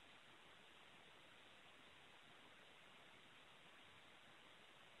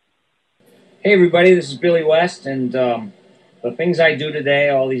Hey everybody, this is Billy West, and the things I do today,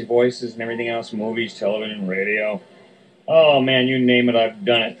 all these voices and everything else, movies, television, radio, oh man, you name it, I've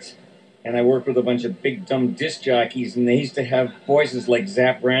done it. And I work with a bunch of big dumb disc jockeys, and they used to have voices like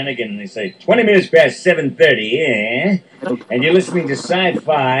Zapp Brannigan, and they say, 20 minutes past 7:30, eh? And you're listening to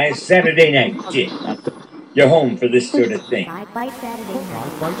Sci-Fi Saturday Night. Yeah. You're home for this sort of thing. Sci-Fi Saturday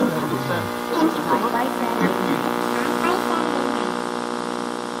Night. Sci-Fi Saturday Night.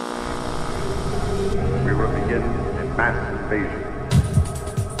 We will begin a mass invasion.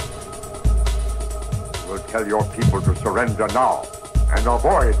 We'll tell your people to surrender now and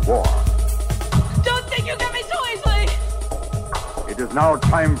avoid war. Don't think you get me so easily! It is now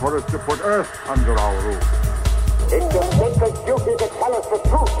time for us to put Earth under our rule. It's your sacred duty to tell us the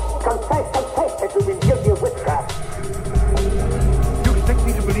truth. Confess that you've been guilty of witchcraft. You expect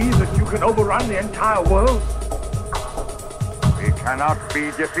me to believe that you can overrun the entire world? We cannot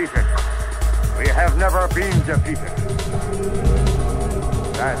be defeated. We have never been defeated.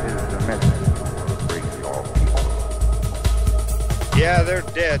 That is the message to bring your people. Yeah, they're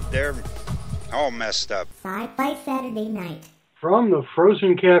dead. They're all messed up. Sci-Fi Saturday Night. From the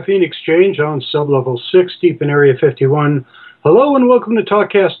Frozen Caffeine Exchange on Sublevel 6, deep in Area 51, hello and welcome to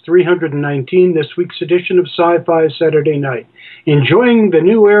TalkCast 319, this week's edition of Sci-Fi Saturday Night. Enjoying the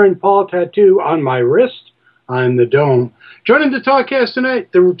new Aaron Paul tattoo on my wrist? I'm the Dome. Joining the TalkCast tonight,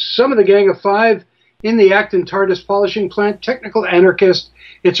 some of the Gang of Five in the Acton TARDIS polishing plant, technical anarchist.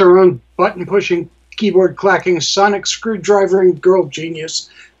 It's our own button-pushing, keyboard-clacking, sonic screwdrivering girl genius.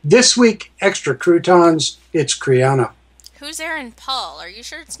 This week, extra croutons, it's Kriana. Who's Aaron Paul? Are you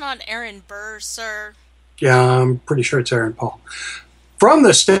sure it's not Aaron Burr, sir? Yeah, I'm pretty sure it's Aaron Paul. From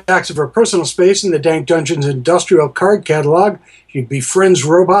the stacks of her personal space in the Dank Dungeons industrial card catalog, she befriends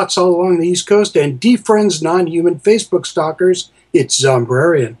robots all along the East Coast and defriends non-human Facebook stalkers. It's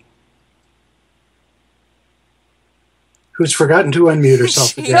Zombrarian. Who's forgotten to unmute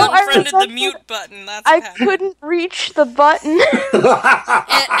herself She again. unfriended the mute button. That's what happened. couldn't reach the button.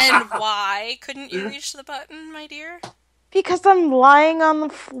 And why couldn't you reach the button, my dear? Because I'm lying on the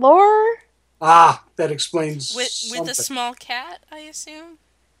floor? Ah, that explains With something. a small cat, I assume?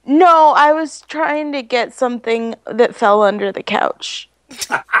 No, I was trying to get something that fell under the couch.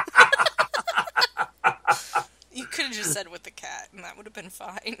 You could have just said with the cat, and that would have been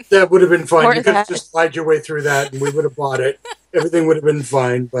fine. That would have been fine. Or You could have that. just lied your way through that, and we would have bought it. Everything would have been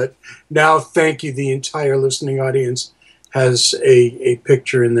fine. But now, thank you. The entire listening audience has a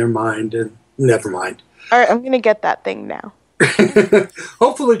picture in their mind, and never mind. All right, I'm going to get that thing now.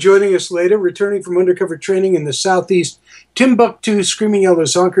 Hopefully joining us later, returning from undercover training in the southeast Timbuktu Screaming Yellow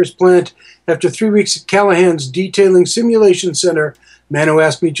Zonkers plant after 3 weeks at Callahan's Detailing Simulation Center. Man who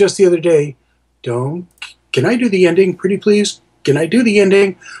asked me just the other day, can I do the ending, pretty please? Can I do the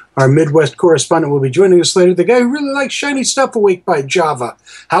ending? Our Midwest correspondent will be joining us later, the guy who really likes shiny stuff, Awake by Java.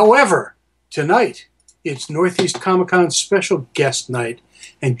 However, tonight, it's Northeast Comic-Con's special guest night,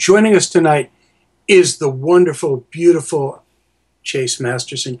 and joining us tonight is the wonderful, beautiful Chase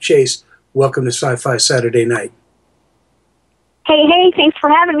Masterson. Chase, welcome to Sci-Fi Saturday Night. Hey, thanks for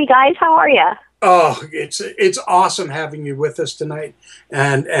having me, guys. How are you? Oh, it's awesome having you with us tonight,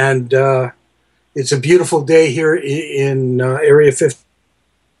 and it's a beautiful day here in Area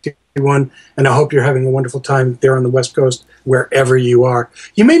 51, and I hope you're having a wonderful time there on the West Coast, wherever you are.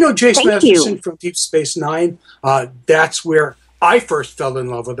 You may know Chase Masterson from Deep Space Nine. That's where I first fell in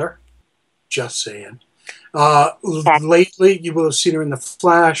love with her. Just saying. Lately, you will have seen her in The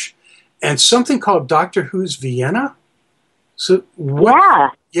Flash and something called Doctor Who's Vienna. So,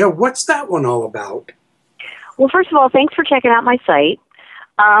 what's that one all about? Well, first of all, thanks for checking out my site.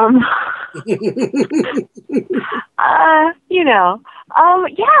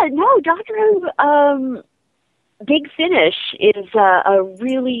 Doctor Who, Big Finish is a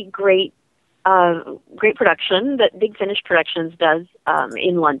really great production that Big Finish Productions does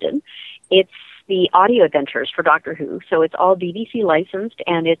in London. It's the audio adventures for Doctor Who, so it's all BBC licensed,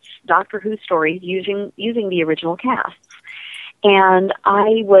 and it's Doctor Who stories using the original casts. And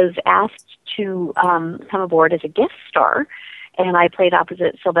I was asked to come aboard as a guest star, and I played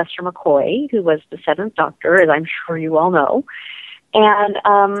opposite Sylvester McCoy, who was the Seventh Doctor, as I'm sure you all know. And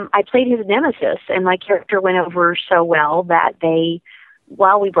I played his nemesis, and my character went over so well that we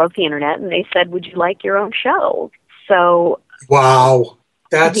broke the internet, and they said, "Would you like your own show?" So, wow,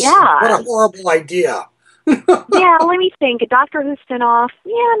 what a horrible idea. Yeah, let me think. A Doctor Who spinoff,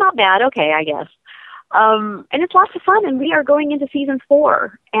 not bad. Okay, I guess. And it's lots of fun, and we are going into season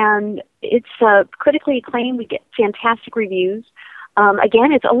 4, and it's critically acclaimed. We get fantastic reviews.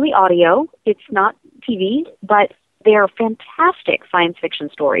 Again, it's only audio. It's not TV, but they are fantastic science fiction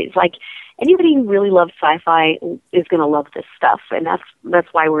stories. Like anybody who really loves sci-fi is going to love this stuff, and that's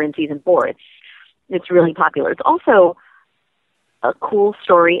why we're in season 4. It's really popular. It's also a cool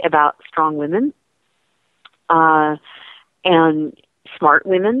story about strong women and smart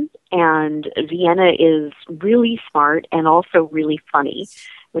women, and Vienna is really smart and also really funny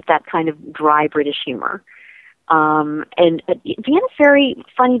with that kind of dry British humor. And Vienna's very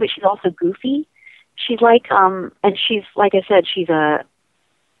funny, but she's also goofy. She's like, and she's, like I said, she's a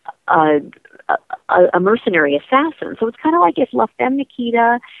mercenary assassin. So it's kind of like if La Femme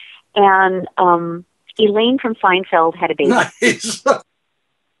Nikita and Elaine from Seinfeld had a baby.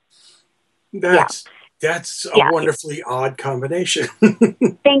 Nice. That's a wonderfully odd combination.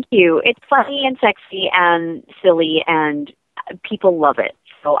 Thank you. It's funny and sexy and silly, and people love it.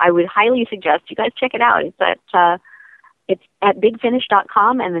 So I would highly suggest you guys check it out. It's at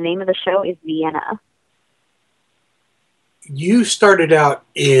bigfinish.com, and the name of the show is Vienna. You started out,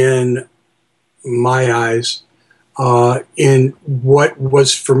 in my eyes, in what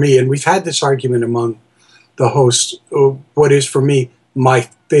was for me, and we've had this argument among the hosts, what is for me my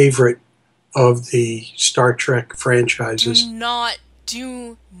favorite of the Star Trek franchises.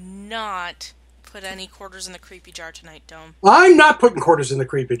 Do not put any quarters in the creepy jar tonight, Dome. I'm not putting quarters in the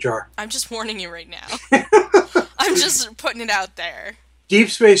creepy jar. I'm just warning you right now. I'm just putting it out there. Deep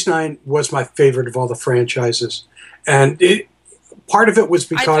Space Nine was my favorite of all the franchises. And part of it was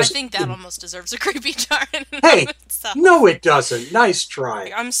because... I think that almost deserves a creepy jar. Hey, no it doesn't. Nice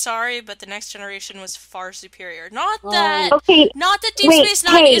try. I'm sorry, but The Next Generation was far superior. Not that Deep Space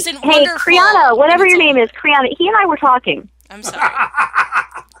Nine isn't wonderful. Hey, Kriana, whatever your name is, Kriana, he and I were talking. I'm sorry.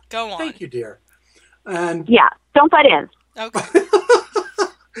 Go on. Thank you, dear. And yeah, don't butt in. Okay.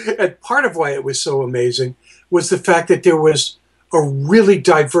 And part of why it was so amazing was the fact that there was a really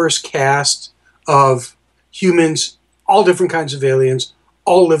diverse cast of humans, all different kinds of aliens,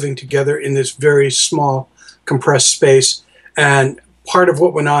 all living together in this very small, compressed space. And part of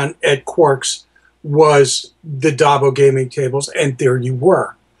what went on at Quark's was the Dabo gaming tables, and there you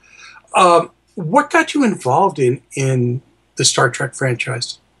were. What got you involved in the Star Trek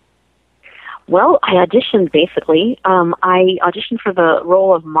franchise? Well, I auditioned, basically. I auditioned for the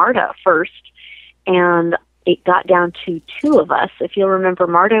role of Marta first, and it got down to 2 of us. If you'll remember,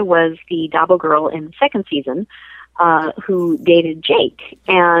 Marta was the Dabo girl in the 2nd season who dated Jake,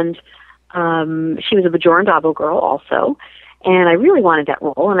 and she was a Bajoran Dabo girl also, and I really wanted that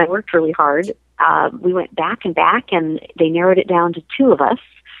role, and I worked really hard. We went back and back, and they narrowed it down to 2 of us,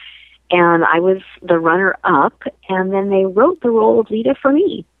 and I was the runner-up, and then they wrote the role of Lita for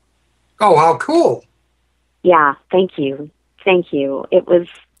me. Oh, how cool. Yeah, thank you. Thank you. It was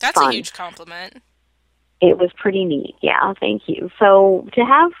That's fun. A huge compliment. It was pretty neat. Yeah, thank you. So to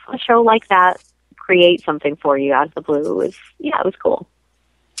have a show like that create something for you out of the blue it was cool.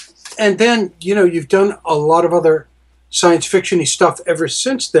 And then, you've done a lot of other science fiction-y stuff ever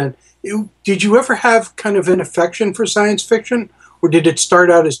since then. Did you ever have kind of an affection for science fiction? Or did it start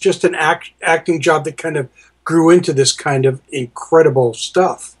out as just an acting job that kind of grew into this kind of incredible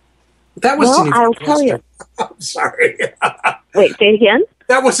stuff? That wasn't even I'll a question. tell you. I'm sorry. Wait, say it again?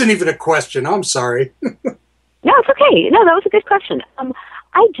 That wasn't even a question. I'm sorry. No, it's okay. No, that was a good question.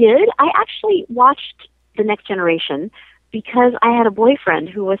 I did. I actually watched The Next Generation because I had a boyfriend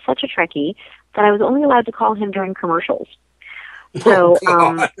who was such a Trekkie that I was only allowed to call him during commercials. So,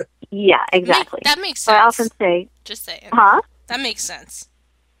 yeah, exactly. That makes sense. So I often say... Just saying. Huh? That makes sense.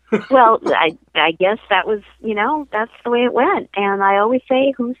 Well, I guess that was, that's the way it went. And I always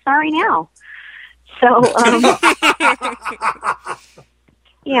say, who's sorry now? So,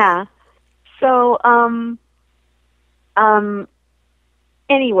 yeah. So,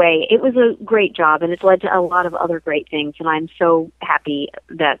 anyway, it was a great job, and it's led to a lot of other great things, and I'm so happy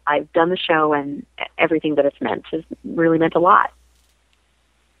that I've done the show, and everything that it's meant has really meant a lot.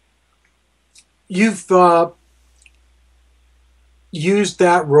 You've used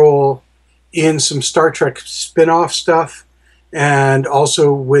that role in some Star Trek spin-off stuff, and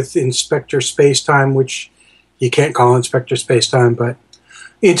also with Inspector Spacetime, which you can't call Inspector Spacetime, but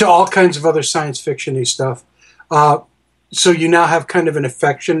into all kinds of other science fiction-y stuff. So you now have kind of an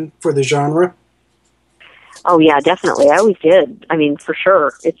affection for the genre? Oh, yeah, definitely. I always did. I mean, for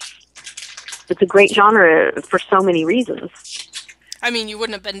sure. It's a great genre for so many reasons. I mean, you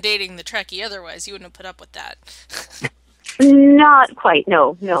wouldn't have been dating the Trekkie otherwise. You wouldn't have put up with that. Not quite.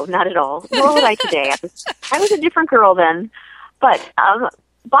 No, not at all. Nor would I today. I was a different girl then. But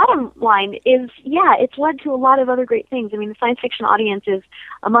bottom line is, yeah, it's led to a lot of other great things. I mean, the science fiction audience is,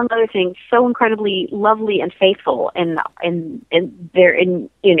 among other things, so incredibly lovely and faithful, and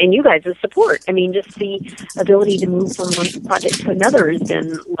you guys' support. I mean, just the ability to move from one project to another has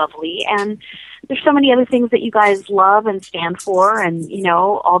been lovely, and there's so many other things that you guys love and stand for, and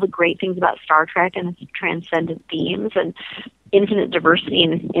all the great things about Star Trek and its transcendent themes and infinite diversity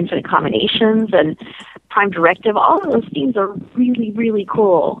and infinite combinations and Prime Directive. All of those themes are really, really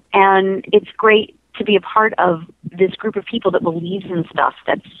cool, and it's great to be a part of this group of people that believes in stuff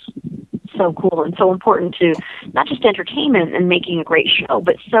that's so cool and so important to not just entertainment and making a great show,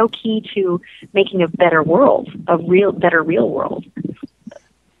 but so key to making a better world, better real world.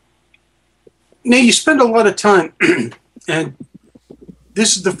 Now, you spend a lot of time, and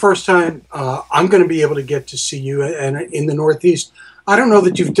this is the first time I'm going to be able to get to see you and in the Northeast. I don't know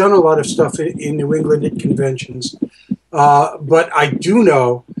that you've done a lot of stuff in New England at conventions, but I do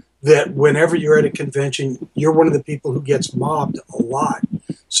know that whenever you're at a convention, you're one of the people who gets mobbed a lot.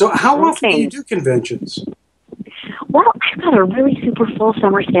 So how often do you do conventions? Well, I've got a really super full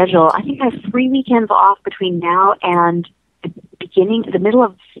summer schedule. I think I have 3 weekends off between now and the middle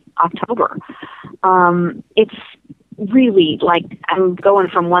of October. It's really like I'm going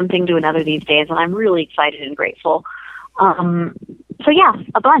from one thing to another these days, and I'm really excited and grateful. So yeah,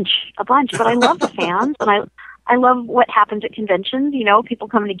 a bunch. But I love the fans, and I love what happens at conventions. People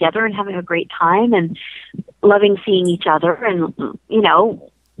coming together and having a great time, and loving seeing each other, and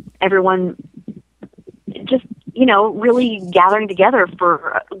everyone just really gathering together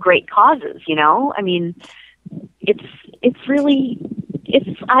for great causes. I mean,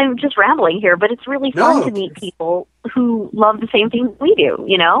 I'm just rambling here, but it's really fun to meet people who love the same things we do,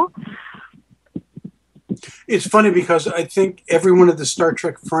 It's funny because I think every one of the Star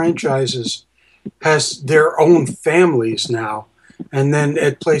Trek franchises has their own families now. And then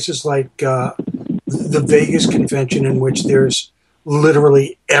at places like the Vegas convention, in which there's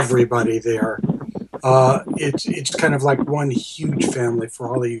literally everybody there, it's kind of like one huge family for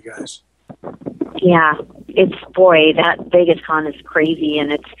all of you guys. Yeah, that Vegas Con is crazy,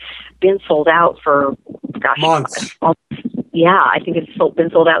 and it's been sold out for, months. Yeah, I think it's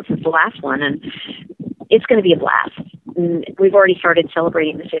been sold out since the last one, and it's going to be a blast. And we've already started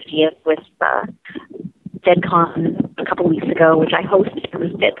celebrating the 50th with FedCon a couple weeks ago, which I hosted.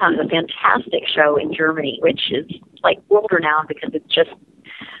 FedCon is a fantastic show in Germany, which is like world renowned because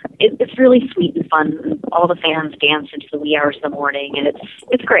it's really sweet and fun. All the fans dance into the wee hours of the morning, and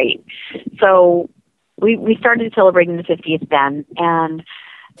it's great. So we started celebrating the 50th then, and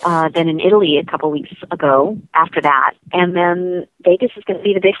then in Italy a couple weeks ago after that, and then Vegas is going to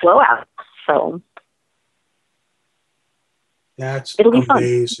be the big blowout. So it'll be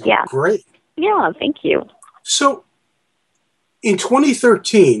amazing. Fun. Yeah, great. Yeah, thank you. So in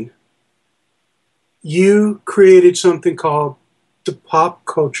 2013, you created something called the Pop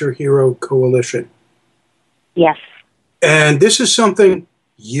Culture Hero Coalition. Yes. And this is something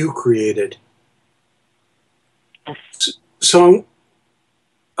you created. Yes. So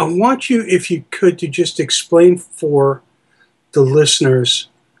I want you, if you could, to just explain for the listeners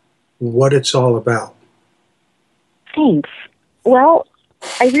what it's all about. Thanks. Well,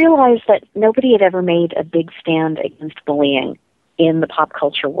 I realized that nobody had ever made a big stand against bullying in the pop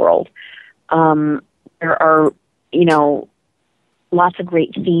culture world. There are, lots of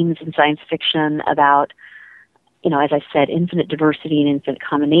great themes in science fiction about, as I said, infinite diversity and infinite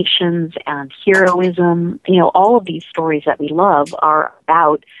combinations and heroism. All of these stories that we love are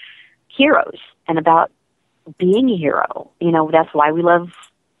about heroes and about being a hero. That's why we love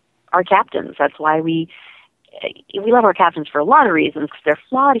our captains. That's why we love our captains for a lot of reasons, because they're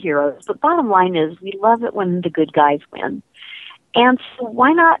flawed heroes. But bottom line is, we love it when the good guys win. And so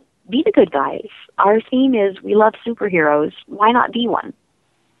why not be the good guys? Our theme is, we love superheroes. Why not be one?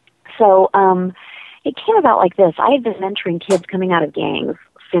 So it came about like this. I had been mentoring kids coming out of gangs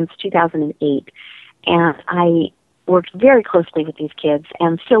since 2008, and I worked very closely with these kids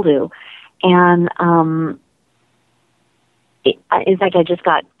and still do. And in fact, I just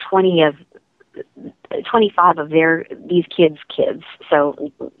got 25 of these kids' kids.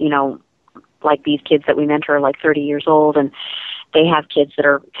 So, like these kids that we mentor are like 30 years old, and they have kids that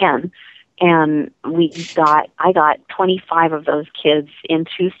are 10. And I got 25 of those kids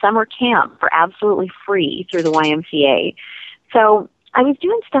into summer camp for absolutely free through the YMCA. So I was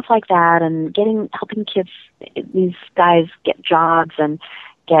doing stuff like that and helping kids, these guys, get jobs and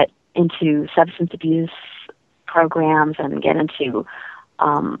get into substance abuse programs and get into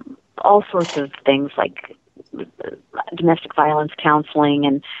all sorts of things like domestic violence counseling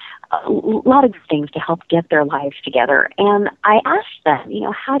and a lot of things to help get their lives together. And I asked them,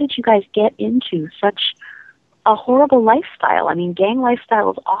 how did you guys get into such a horrible lifestyle? I mean, gang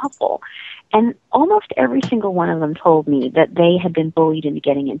lifestyle is awful. And almost every single one of them told me that they had been bullied into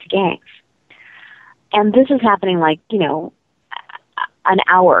getting into gangs. And this is happening an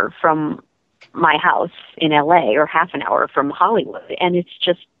hour from my house in LA or half an hour from Hollywood. And it's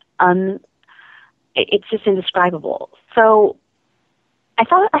just indescribable. So I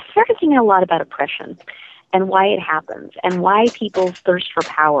started thinking a lot about oppression and why it happens and why people's thirst for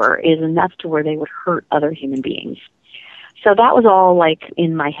power is enough to where they would hurt other human beings. So that was all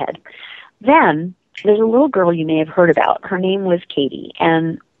in my head. Then there's a little girl you may have heard about. Her name was Katie,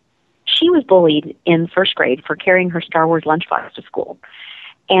 and she was bullied in first grade for carrying her Star Wars lunchbox to school.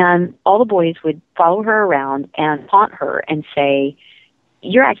 And all the boys would follow her around and taunt her and say,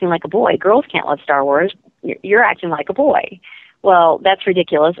 "You're acting like a boy. Girls can't love Star Wars. You're acting like a boy." Well, that's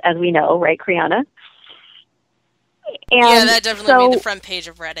ridiculous, as we know, right, Kriana? Yeah, that definitely made the front page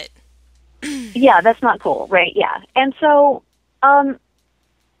of Reddit. Yeah, that's not cool, right? Yeah. And so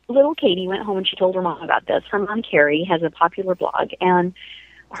little Katie went home and she told her mom about this. Her mom, Carrie, has a popular blog, and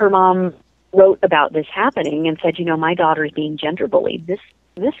her mom wrote about this happening and said, my daughter is being gender bullied.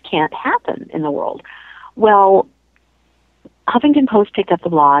 This can't happen in the world. Well, Huffington Post picked up the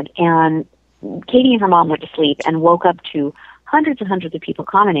blog, and Katie and her mom went to sleep and woke up to hundreds and hundreds of people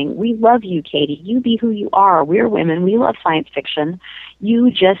commenting, "We love you, Katie. You be who you are. We're women. We love science fiction.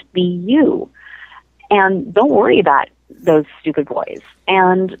 You just be you. And don't worry about those stupid boys."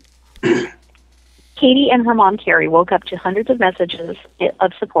 And Katie and her mom, Carrie, woke up to hundreds of messages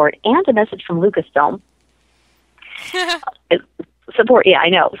of support and a message from Lucasfilm.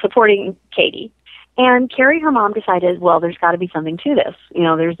 Supporting Katie. And Carrie, her mom, decided, well, there's got to be something to this.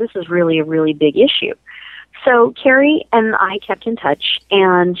 This is really a really big issue. So Carrie and I kept in touch,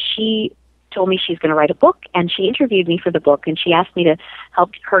 and she told me she's going to write a book, and she interviewed me for the book, and she asked me to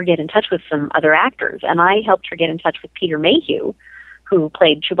help her get in touch with some other actors. And I helped her get in touch with Peter Mayhew, who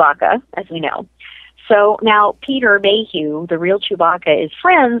played Chewbacca, as we know. So now Peter Mayhew, the real Chewbacca, is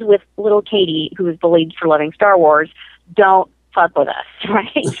friends with little Katie, who is bullied for loving Star Wars. Don't fuck with us,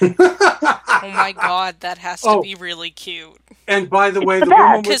 right? Oh my God, that has to be really cute. And by the way,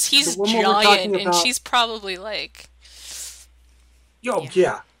 because he's giant, and she's probably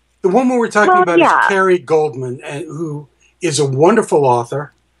yeah. The woman we're talking about is Carrie Goldman, who is a wonderful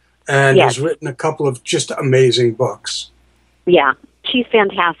author and has written a couple of just amazing books. Yeah, she's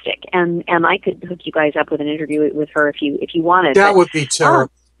fantastic, and I could hook you guys up with an interview with her if you wanted. That would be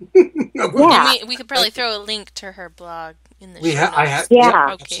terrible. We could probably throw a link to her blog in the show notes. Okay,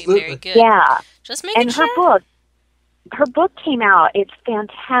 absolutely. Very good. Yeah, just making sure. And her book came out. It's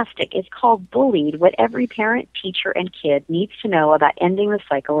fantastic. It's called Bullied: What Every Parent, Teacher, and Kid Needs to Know About Ending the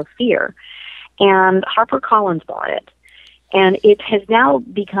Cycle of Fear. And HarperCollins bought it. And it has now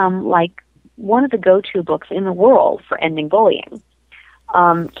become one of the go-to books in the world for ending bullying.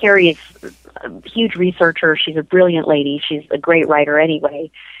 Carrie is a huge researcher. She's a brilliant lady. She's a great writer anyway.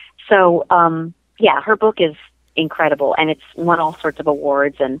 So, her book is incredible, and it's won all sorts of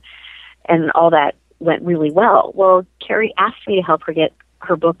awards, and all that went really well. Well, Carrie asked me to help her get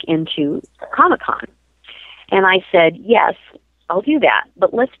her book into Comic-Con. And I said, yes, I'll do that,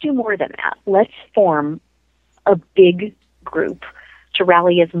 but let's do more than that. Let's form a big group to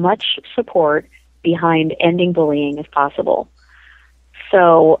rally as much support behind ending bullying as possible.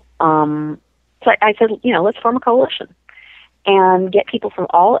 So I said, let's form a coalition and get people from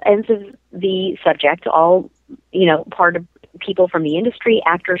all ends of the subject, all, part of people from the industry,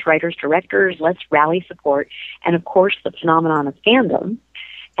 actors, writers, directors. Let's rally support. And of course, the phenomenon of fandom.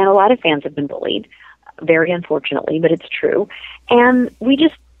 And a lot of fans have been bullied, very unfortunately, but it's true. And we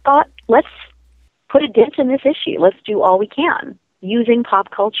just thought, let's put a dent in this issue. Let's do all we can using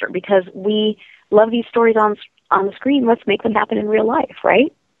pop culture, because we love these stories on the screen. Let's make them happen in real life,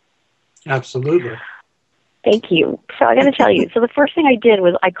 right? Absolutely. Thank you. So I got to tell you, so the first thing I did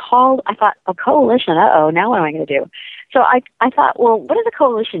was I thought, a coalition, now what am I going to do? So I thought, well, what does a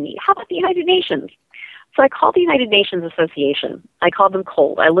coalition need? How about the United Nations? So I called the United Nations Association. I called them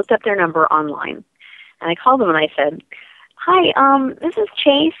cold. I looked up their number online, and I called them and I said, hi, this is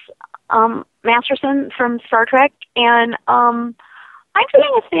Chase Masterson from Star Trek, and I'm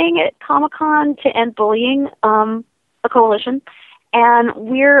doing a thing at Comic-Con to end bullying, a coalition, and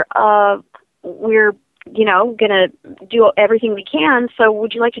we're gonna do everything we can. So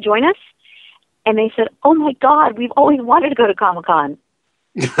would you like to join us? And they said, oh my God, we've always wanted to go to Comic-Con.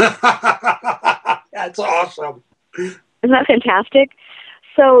 That's awesome. Isn't that fantastic?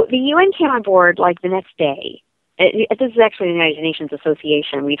 So the UN came on board the next day, this is actually the United Nations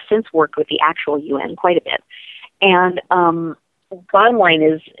Association. We've since worked with the actual UN quite a bit. And bottom line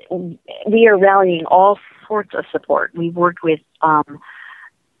is we are rallying all sorts of support. We've worked with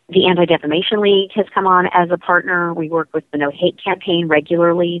the Anti-Defamation League has come on as a partner. We work with the No Hate Campaign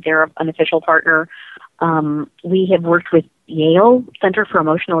regularly. They're an official partner. We have worked with Yale Center for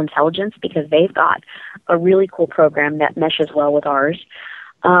Emotional Intelligence because they've got a really cool program that meshes well with ours.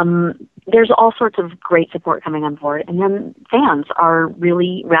 There's all sorts of great support coming on board. And then fans are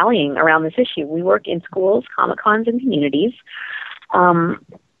really rallying around this issue. We work in schools, Comic-Cons, and communities.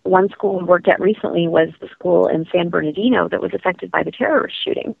 One school we worked at recently was the school in San Bernardino that was affected by the terrorist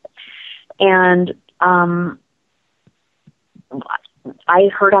shooting. And I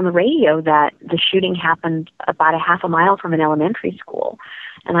heard on the radio that the shooting happened about a half a mile from an elementary school.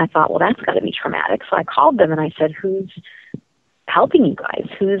 And I thought, well, that's got to be traumatic. So I called them and I said, who's helping you guys?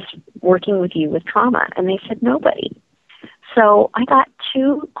 Who's working with you with trauma? And they said, nobody. So I got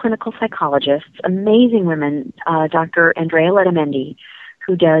two clinical psychologists, amazing women, Dr. Andrea Letamendi,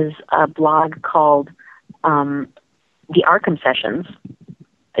 who does a blog called The Arkham Sessions.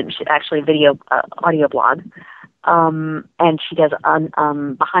 It's actually a video, audio blog. And she does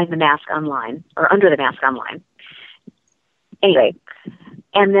Behind the Mask Online, or Under the Mask Online. Anyway,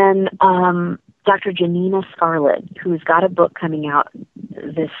 and then Dr. Janina Scarlett, who's got a book coming out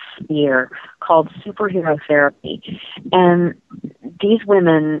this year called Superhero Therapy. And these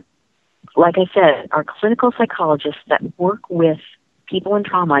women, like I said, are clinical psychologists that work with people in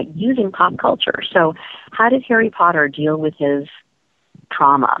trauma using pop culture. So how did Harry Potter deal with his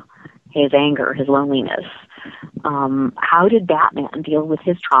trauma, his anger, his loneliness? How did Batman deal with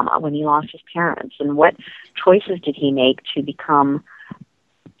his trauma when he lost his parents? And what choices did he make to become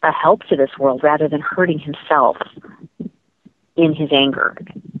a help to this world rather than hurting himself in his anger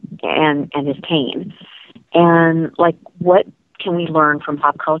and his pain? And, like, what can we learn from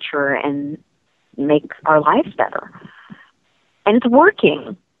pop culture and make our lives better? And it's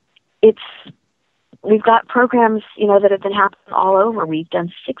working. We've got programs, that have been happening all over. We've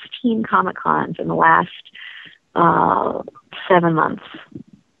done 16 Comic-Cons in the last 7 months.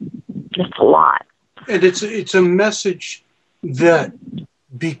 Just a lot. And it's a message that,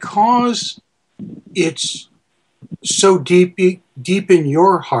 because it's so deep in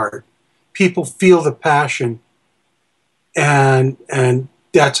your heart, people feel the passion, and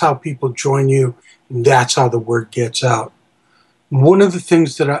that's how people join you. And that's how the word gets out. One of the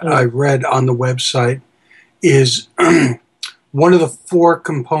things that I read on the website is one of the 4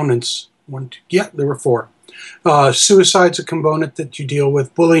 components. There were 4. Suicide's a component that you deal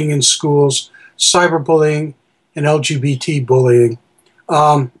with, bullying in schools, cyberbullying, and LGBT bullying.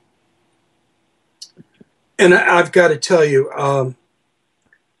 And I've got to tell you,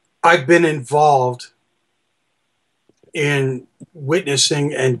 I've been involved in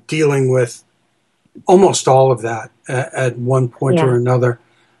witnessing and dealing with almost all of that at one point or another.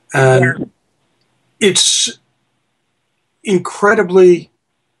 And it's incredibly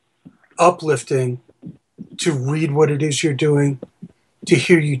uplifting to read what it is you're doing, to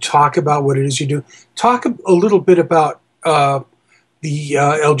hear you talk about what it is you do. Talk a little bit about the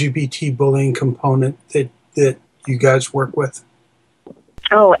LGBT bullying component that you guys work with.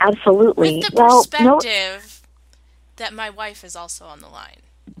 Oh, absolutely. With the perspective that my wife is also on the line.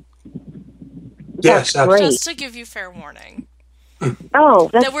 Yes, absolutely. Just to give you fair warning. Oh,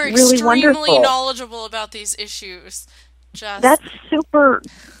 that's that we're really extremely wonderful. knowledgeable about these issues. That's super.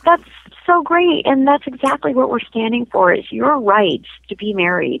 That's so great, and that's exactly what we're standing for: is your rights to be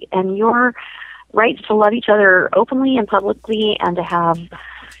married and your rights to love each other openly and publicly, and to have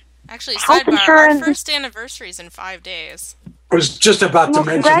actually health sidebar. insurance. Our first anniversary is in 5 days. I was just about to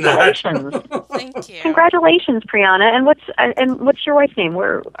mention congratulations. that. Thank you. Congratulations, Priyana. And what's your wife's name?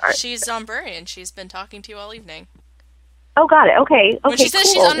 She's Zomburi, and she's been talking to you all evening. Oh, got it. Okay. When she says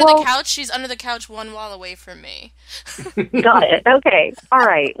cool. she's under the couch, she's under the couch 1 wall away from me. Got it. Okay. All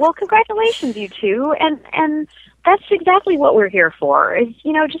right. Well, congratulations, you two. And that's exactly what we're here for, is,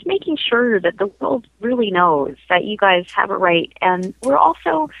 just making sure that the world really knows that you guys have a right. And we're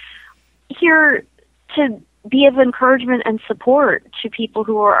also here to be of encouragement and support to people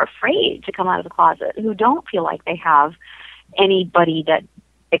who are afraid to come out of the closet, who don't feel like they have anybody that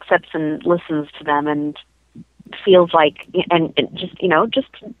accepts and listens to them and feels like, and just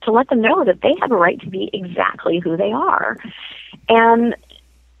to let them know that they have a right to be exactly who they are. And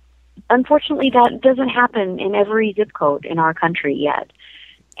unfortunately, that doesn't happen in every zip code in our country yet.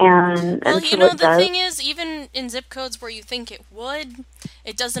 And well, until it does, thing is, even in zip codes where you think it would,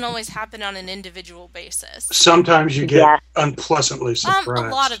 it doesn't always happen on an individual basis. Sometimes you get unpleasantly surprised. A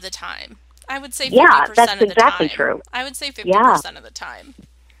lot of the time. I would say 50% Yeah, of that's the exactly time. true. I would say 50% of the time.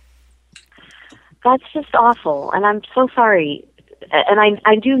 That's just awful, and I'm so sorry. And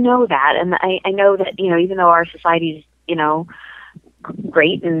I do know that, and I know that, you know, even though our society's, you know,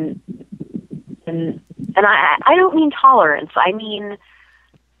 great, and I don't mean tolerance. I mean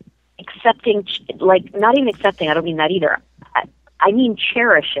accepting, like, not even accepting. I don't mean that either. I mean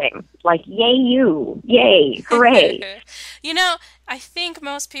cherishing. Like, yay you, yay, hooray. You know, I think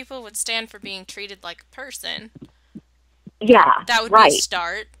most people would stand for being treated like a person. Yeah, that would right. be a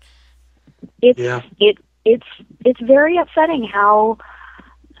start. It's very upsetting how,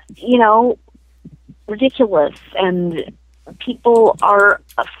 you know, ridiculous, and people are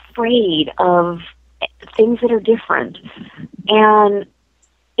afraid of things that are different, and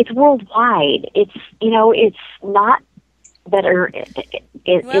it's worldwide. It's, you know, it's not better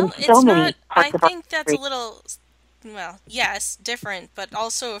in so many parts of our country. I think that's a little, well, yes, different, but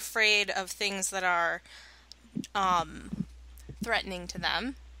also afraid of things that are threatening to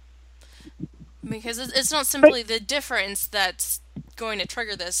them. Because it's not simply the difference that's going to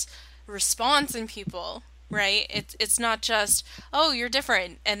trigger this response in people, right? It's not just, oh, you're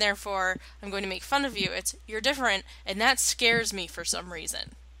different, and therefore I'm going to make fun of you. It's, you're different, and that scares me for some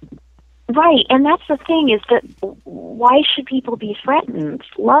reason. Right, and that's the thing, is that why should people be threatened?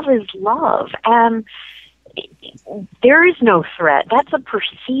 Love is love, and there is no threat. That's a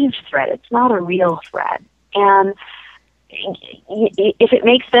perceived threat. It's not a real threat. And if it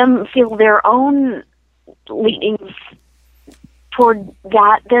makes them feel their own leanings toward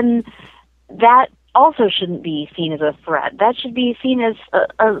that, then that also shouldn't be seen as a threat. That should be seen as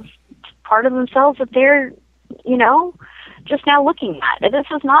a part of themselves that they're, you know, just now looking at. This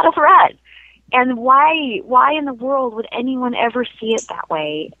is not a threat. And why in the world would anyone ever see it that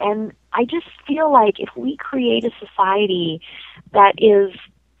way? And I just feel like if we create a society that is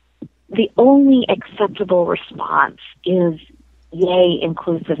the only acceptable response is yay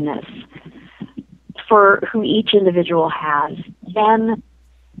inclusiveness for who each individual has, then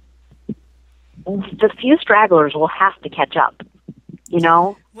the few stragglers will have to catch up. You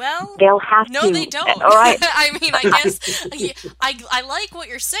know? Well, they'll have to. No, they don't. All right. I mean, I guess I like what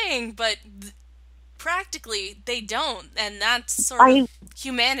you're saying, but practically they don't, and that's sort of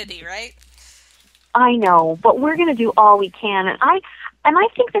humanity, right? I know, but we're going to do all we can, and I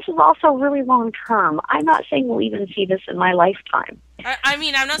think this is also really long term. I'm not saying we'll even see this in my lifetime. I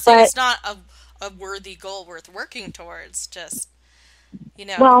mean, I'm not saying it's not a worthy goal worth working towards. Just, you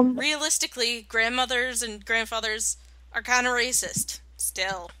know, realistically, grandmothers and grandfathers are kind of racist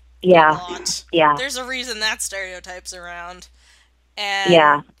still. Yeah. A lot. Yeah. There's a reason that stereotype's around.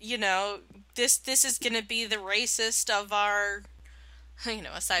 And, you know, this is going to be the racist of our, you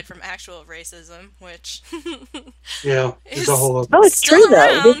know, aside from actual racism, which it's a whole other. Oh, it's true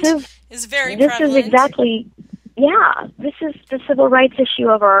though. This is very this prevalent. is exactly, this is the civil rights issue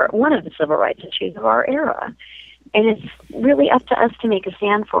of one of the civil rights issues of our era. And it's really up to us to make a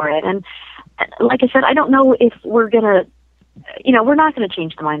stand for it. And like I said, I don't know if we're going to, you know, we're not going to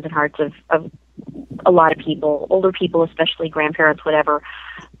change the minds and hearts of a lot of people, older people, especially grandparents, whatever.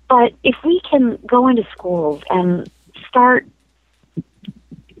 But if we can go into schools and start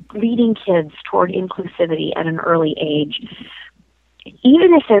leading kids toward inclusivity at an early age,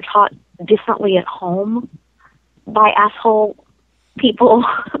 even if they're taught differently at home by asshole people,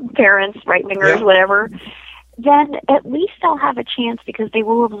 parents, right-wingers, whatever, then at least they'll have a chance because they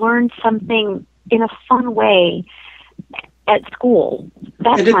will have learned something in a fun way at school.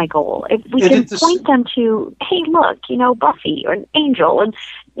 That's my goal. If we can point them to, hey, look, you know, Buffy or an Angel, and,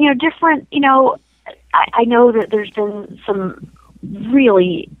 you know, different, you know, I know that there's been some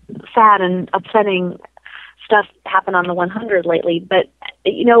really sad and upsetting stuff happen on the 100 lately, but,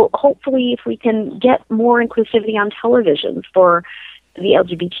 you know, hopefully if we can get more inclusivity on television for the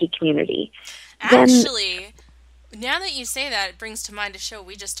LGBT community. Actually, now that you say that, it brings to mind a show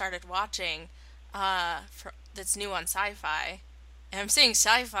we just started watching that's new on Sci-Fi. And I'm saying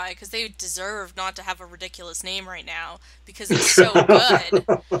Sci-Fi because they deserve not to have a ridiculous name right now because it's so good.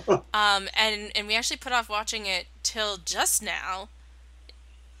 And we actually put off watching it till just now.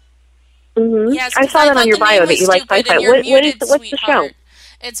 Mm-hmm. Yes, I saw that on your bio that you like Sci-Fi. What's the show?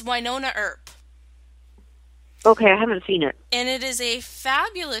 It's Wynonna Earp. Okay, I haven't seen it. And it is a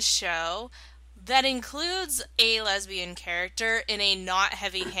fabulous show that includes a lesbian character in a not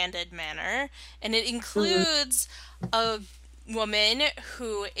heavy-handed manner. And it includes a woman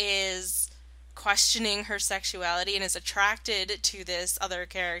who is questioning her sexuality and is attracted to this other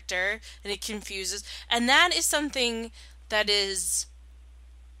character, and it confuses. And that is something that is,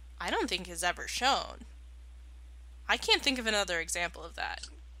 I don't think is ever shown. I can't think of another example of that.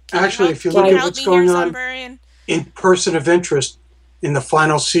 Actually, if you look at what's going on in Person of Interest in the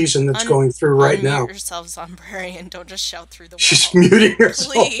final season that's going through right now. Unmute yourself, Zombrarian. Don't just shout through the wall. She's muting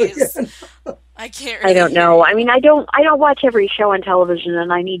herself. Please. Again. I can't really I don't know. I mean, I don't watch every show on television,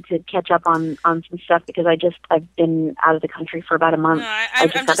 and I need to catch up on some stuff because I've been out of the country for about a month. No, I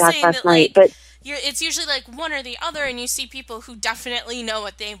just got back last like, night, but it's usually like one or the other, and you see people who definitely know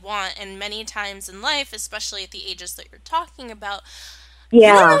what they want, and many times in life, especially at the ages that you're talking about, you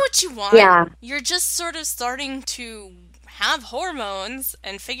don't know what you want. Yeah. You're just sort of starting to have hormones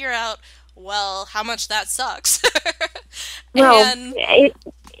and figure out, well, how much that sucks. well,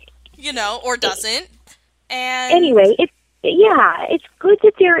 or doesn't. And anyway, it's good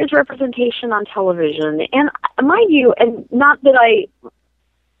that there is representation on television. And mind you, and not that I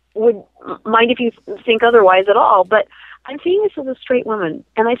would mind if you think otherwise at all, but I'm saying this as a straight woman,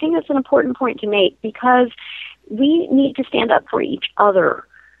 and I think that's an important point to make because we need to stand up for each other.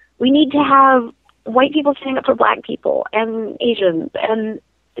 We need to have white people standing up for black people and Asians and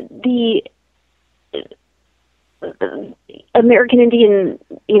the American Indian,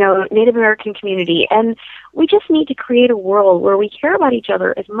 Native American community. And we just need to create a world where we care about each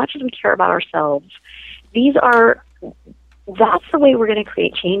other as much as we care about ourselves. That's the way we're going to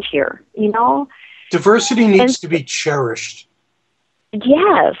create change here, Diversity needs to be cherished.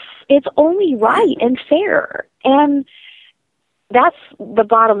 Yes, it's only right and fair. And that's the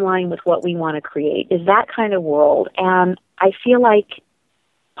bottom line with what we want to create, is that kind of world. And I feel like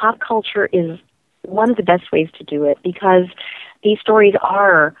pop culture is one of the best ways to do it because these stories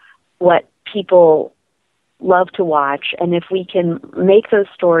are what people love to watch. And if we can make those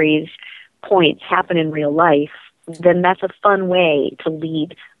stories points happen in real life, then that's a fun way to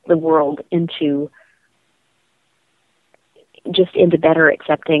lead the world into better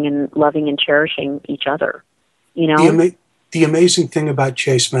accepting and loving and cherishing each other, The amazing thing about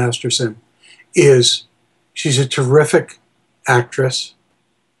Chase Masterson is she's a terrific actress.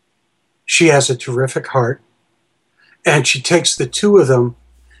 She has a terrific heart. And she takes the two of them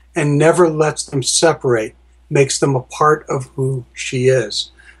and never lets them separate, makes them a part of who she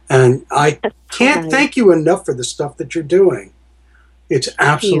is. And I can't thank you enough for the stuff that you're doing. It's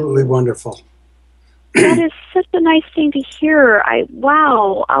absolutely wonderful. That is such a nice thing to hear.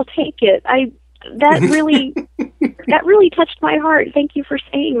 I'll take it. That really touched my heart. Thank you for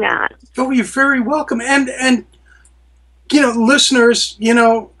saying that. Oh, you're very welcome. And listeners,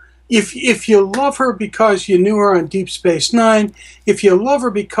 if you love her because you knew her on Deep Space Nine, if you love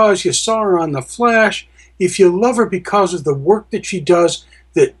her because you saw her on The Flash, if you love her because of the work that she does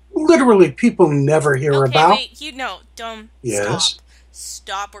that literally people never hear about. Wait, don't. Yes.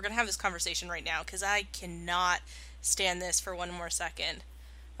 Stop. We're going to have this conversation right now because I cannot stand this for one more second.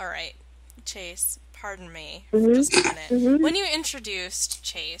 All right. Chase, pardon me for just a minute. Mm-hmm. When you introduced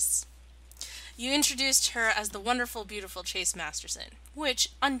Chase, you introduced her as the wonderful, beautiful Chase Masterson, which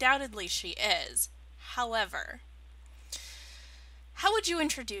undoubtedly she is. However, how would you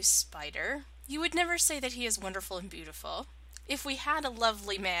introduce Spider? You would never say that he is wonderful and beautiful. If we had a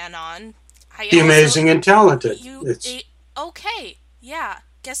lovely man on, amazing and talented. Okay, yeah.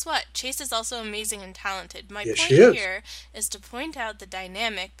 Guess what? Chase is also amazing and talented. My yes, point here is to point out the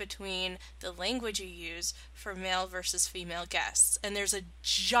dynamic between the language you use for male versus female guests. And there's a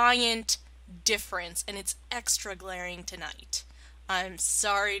giant difference, and it's extra glaring tonight. I'm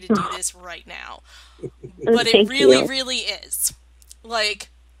sorry to do this right now. But it really, really is. Like,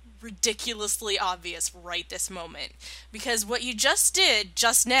 ridiculously obvious right this moment. Because what you just did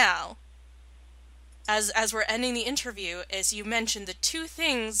just now, as we're ending the interview, is you mentioned the two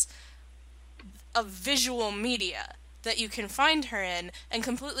things of visual media that you can find her in and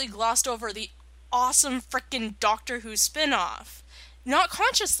completely glossed over the awesome frickin' Doctor Who spin-off. Not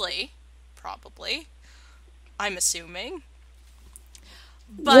consciously, probably, I'm assuming.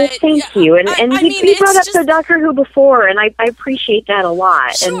 But thank you. And he brought up the Doctor Who before, and I appreciate that a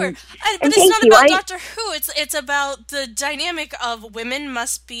lot. Sure, and but it's not about Doctor Who. It's about the dynamic of women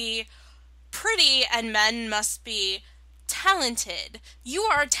must be pretty and men must be talented. You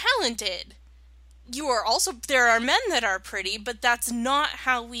are talented. You are also, there are men that are pretty, but that's not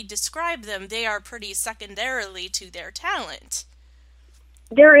how we describe them. They are pretty secondarily to their talent.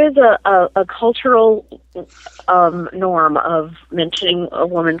 There is a cultural norm of mentioning a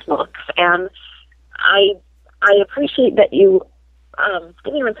woman's looks, and I appreciate that you.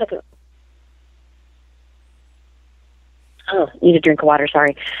 Give me 1 second. Oh, need a drink of water.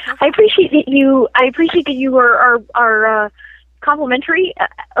 Sorry. Okay. I appreciate that you are complimentary,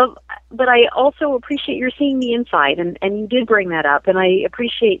 but I also appreciate you're seeing the inside, and you did bring that up, and I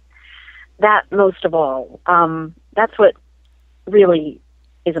appreciate that most of all. That's what really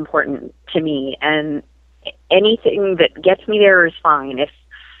is important to me, and anything that gets me there is fine. If,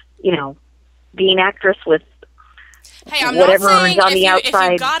 being an actress with Hey, I'm whatever not saying is on if the you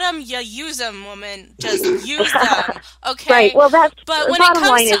outside. got them, you use them, woman. Just use them, okay? Right. Well, that's but the when bottom it comes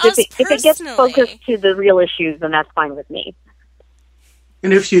line to is us if it gets personally- focused to the real issues, then that's fine with me.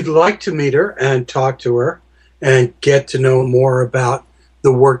 And if you'd like to meet her and talk to her and get to know more about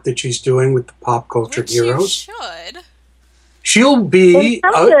the work that she's doing with the Pop Culture Which you Heroes, should. she'll Well, be it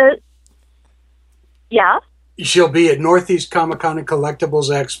sounds good. Yeah. she'll be at Northeast Comic Con and Collectibles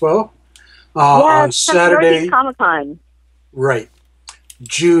Expo Yes, on that's Saturday. Northeast Comic-Con. Right.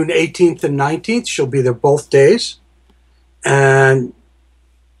 June 18th and 19th. She'll be there both days. And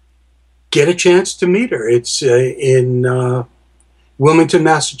get a chance to meet her. It's in Wilmington,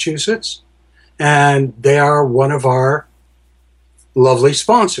 Massachusetts. And they are one of our lovely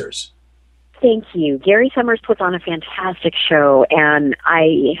sponsors. Thank you. Gary Summers puts on a fantastic show, and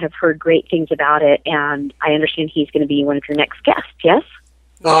I have heard great things about it, and I understand he's going to be one of your next guests, yes?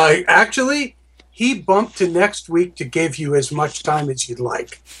 Actually, he bumped to next week to give you as much time as you'd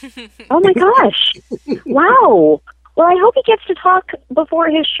like. Oh, my gosh. Wow. Well, I hope he gets to talk before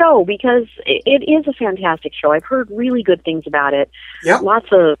his show, because it is a fantastic show. I've heard really good things about it. Yep. Lots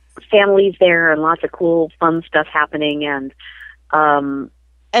of families there and lots of cool, fun stuff happening, and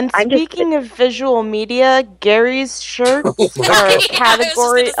And I'm just- speaking of visual media, Gary's shirts Oh my are a God. category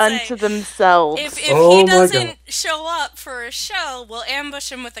I was just gonna unto themselves. If Oh he my doesn't God. show up for a show, we'll ambush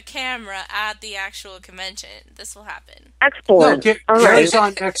him with a camera at the actual convention. This will happen. No, excellent. All right. Gary's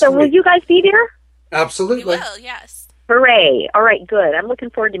on next So will week. you guys be there? We Absolutely. will, yes. Hooray. All right, good. I'm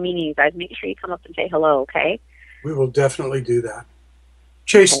looking forward to meeting you guys. Make sure you come up and say hello, okay? We will definitely do that.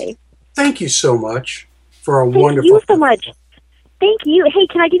 Chase, Okay. thank you so much for a Thank wonderful... you so much. Thank you. Hey,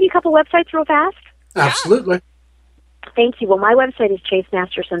 can I give you a couple websites real fast? Absolutely. Thank you. Well, my website is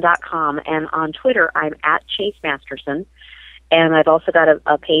chasemasterson.com, and on Twitter, I'm at Chase Masterson, and I've also got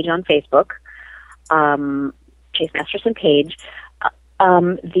a page on Facebook, Chase Masterson page.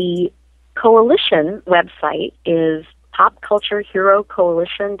 The Coalition website is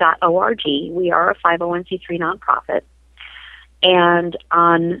popcultureherocoalition.org. We are a 501c3 nonprofit. And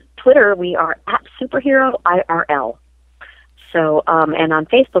on Twitter, we are at Superhero IRL. So, and on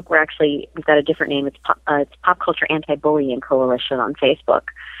Facebook, we've got a different name. It's Pop Culture Anti-Bullying Coalition on Facebook.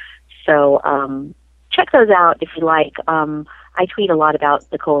 So, check those out if you like. I tweet a lot about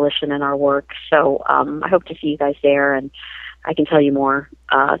the coalition and our work. So, I hope to see you guys there, and I can tell you more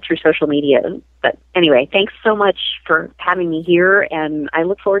through social media. But anyway, thanks so much for having me here, and I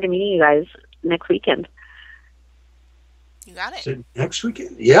look forward to meeting you guys next weekend. You got it. Is it next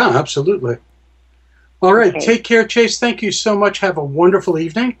weekend? Yeah, absolutely. All right. Okay. Take care, Chase. Thank you so much. Have a wonderful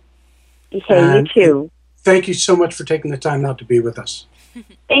evening. Okay, And- you too. Thank you so much for taking the time out to be with us.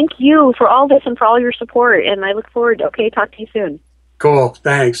 Thank you for all this and for all your support, and I look forward. Okay, talk to you soon. Cool.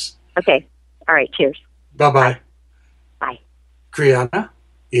 Thanks. Okay. All right, cheers. Bye-bye. Bye. Kriana,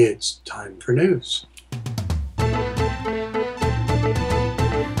 it's time for news.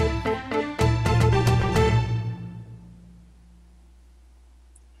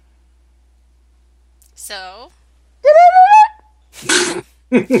 So,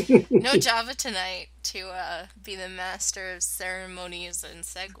 no Java tonight to be the master of ceremonies and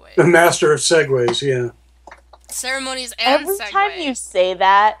segues. The master of segues, yeah. Ceremonies and Every segues. time you say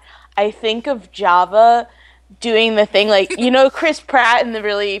that, I think of Java doing the thing like, Chris Pratt in the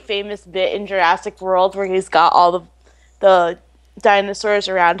really famous bit in Jurassic World where he's got all the dinosaurs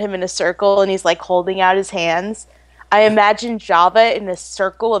around him in a circle and he's like holding out his hands. I imagine Java in a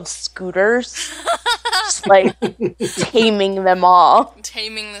circle of scooters, just like taming them all.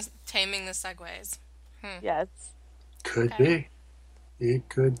 taming the segues. Yes. Could be. It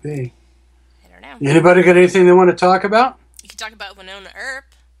could be. I don't know. Anybody got anything they want to talk about? You could talk about Winona Earp.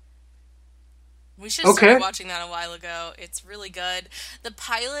 We should Okay. have started watching that a while ago. It's really good. The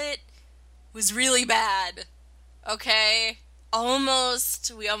pilot was really bad. Okay? We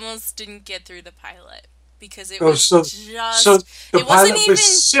almost didn't get through the pilot. Because it was so just... the it wasn't pilot even... was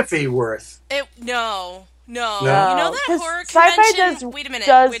Siffy worth. No. No. You know that 'Cause horror Sci-Fi convention... Wait a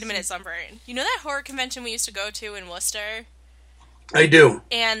minute, Sunburn. You know that horror convention we used to go to in Worcester? I do.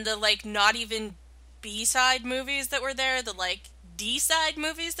 And the, not even B-side movies that were there, the, D-side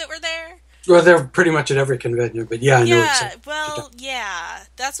movies that were there? Well, they're pretty much at every convention, but yeah, I know exactly. Yeah,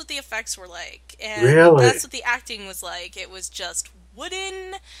 that's what the effects were like. And Really? that's what the acting was like. It was just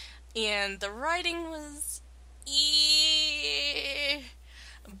wooden, and the writing was...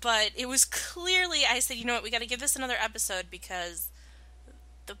 But it was clearly... I said, you know what, we gotta give this another episode, because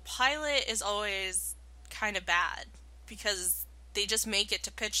the pilot is always kind of bad. Because they just make it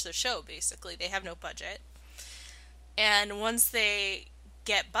to pitch the show, basically. They have no budget. And once they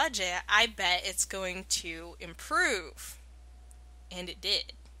get budget, I bet it's going to improve. And it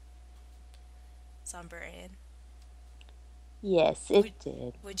did. Zombarian. Yes, it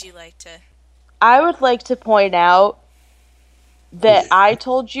did. Would you like to? I would like to point out that I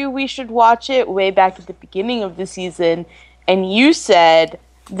told you we should watch it way back at the beginning of the season, and you said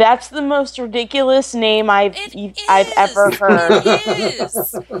that's the most ridiculous name I've ever heard. It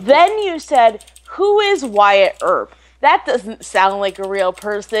is. Then you said, "Who is Wyatt Earp? That doesn't sound like a real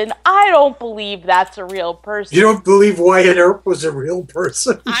person. I don't believe that's a real person." You don't believe Wyatt Earp was a real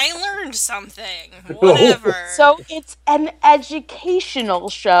person? I learned something. Whatever. So it's an educational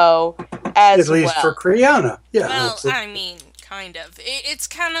show as At least for Kriana. Yeah. Well, I mean, kind of. It's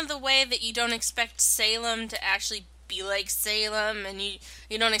kind of the way that you don't expect Salem to actually be like Salem, and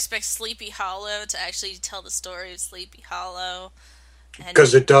you don't expect Sleepy Hollow to actually tell the story of Sleepy Hollow.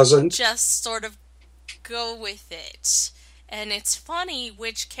 Because it doesn't. Just sort of go with it. And it's funny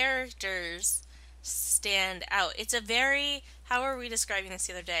which characters stand out. It's a very... How were we describing this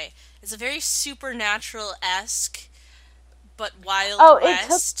the other day? It's a very Supernatural-esque, but Wild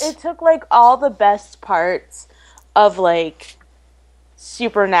West. It took like all the best parts of like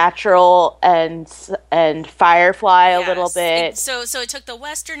Supernatural and Firefly a little bit. So it took the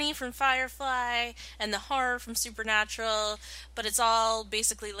westerny from Firefly and the horror from Supernatural, but it's all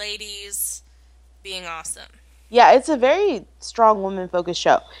basically ladies being awesome. Yeah, it's a very strong woman-focused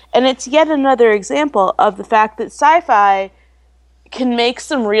show. And it's yet another example of the fact that sci-fi can make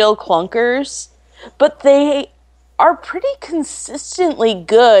some real clunkers, but they are pretty consistently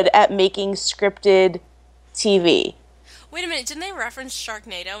good at making scripted TV. Wait a minute, didn't they reference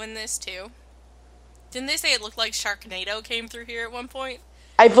Sharknado in this too? Didn't they say it looked like Sharknado came through here at one point?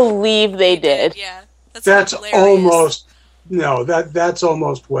 I believe they did. Yeah. That's hilarious. almost... No, that's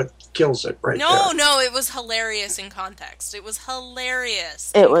almost what kills it right there. No, it was hilarious in context. It was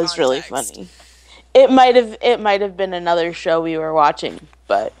hilarious. It was really funny. It might have been another show we were watching,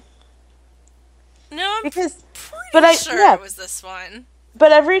 but no, I'm pretty sure it was this one.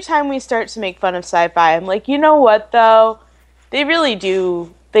 But every time we start to make fun of sci-fi, I'm like, you know what though? They really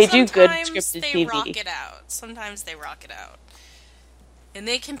do. They do good scripted TV. Sometimes they rock it out, and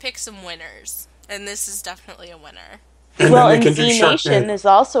they can pick some winners. And this is definitely a winner. And and Z-Nation is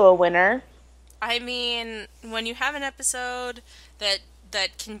also a winner. I mean, when you have an episode that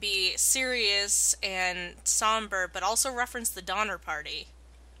can be serious and somber, but also reference the Donner Party,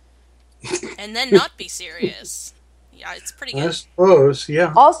 and then not be serious, yeah, it's pretty good. I suppose,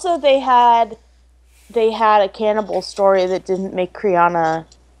 yeah. Also, they had a cannibal story that didn't make Kriana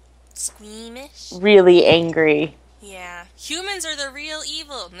squeamish, really angry. Yeah. Humans are the real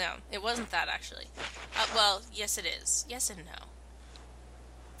evil. No, it wasn't that, actually. Well, yes it is. Yes and no.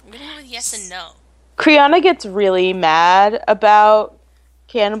 I'm gonna go with yes and no. Kriana gets really mad about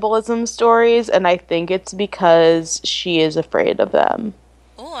cannibalism stories, and I think it's because she is afraid of them.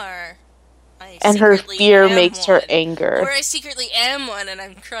 Or her fear makes her anger. Or I secretly am one, and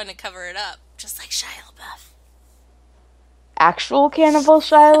I'm trying to cover it up. Just like Shia LaBeouf. Actual cannibal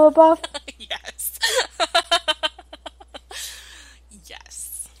Shia LaBeouf? Yes.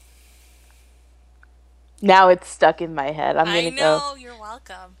 Yes. Now it's stuck in my head. You're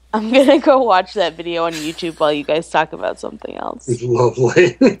welcome. I'm gonna go watch that video on YouTube while you guys talk about something else.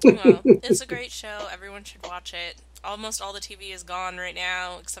 Lovely. Well, it's a great show. Everyone should watch it. Almost all the TV is gone right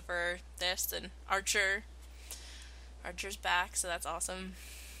now, except for this and Archer. Archer's back, so that's awesome.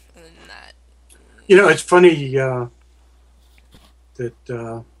 And then that. You know, it's funny that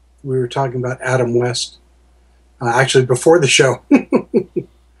we were talking about Adam West, actually before the show.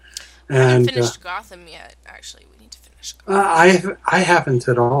 I haven't finished Gotham yet, actually. We need to finish Gotham. I haven't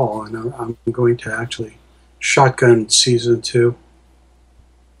at all, and I'm going to actually shotgun season 2.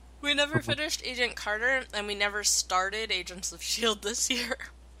 We never finished Agent Carter, and we never started Agents of S.H.I.E.L.D. this year.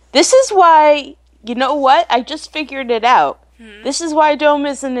 This is why, you know what? I just figured it out. This is why Dome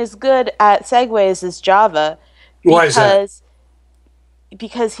isn't as good at segues as Java. Why is that?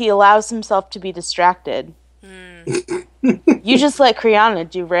 Because he allows himself to be distracted. You just let Kriana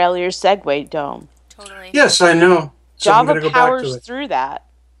derail your segue, Dome. Totally. Yes, I know. So Java powers through that.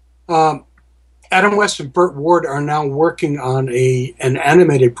 Adam West and Burt Ward are now working on an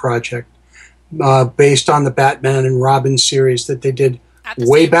animated project based on the Batman and Robin series that they did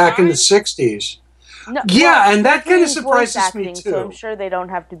way back in the 60s. No, and that kind of surprises me too. So I'm sure they don't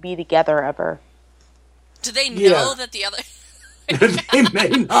have to be together ever. Do they know that the other... They may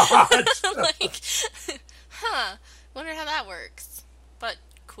not. Wonder how that works. But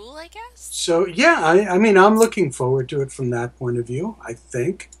cool, I guess. So yeah, I mean, I'm looking forward to it from that point of view. I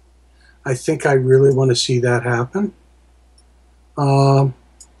think I really want to see that happen. I'm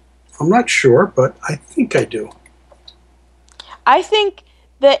not sure, but I think I do. I think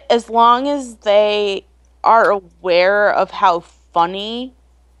that as long as they are aware of how funny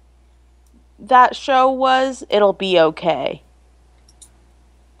that show was, it'll be okay.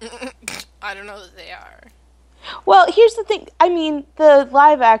 I don't know that they are. Well, here's the thing. I mean, the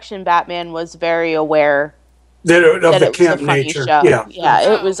live-action Batman was very aware That of that the it was camp a funny nature. show.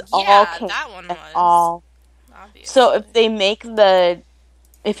 Yeah. It was all yeah, camp that one and was. all. Obviously. So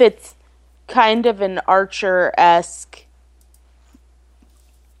if it's kind of an Archer-esque,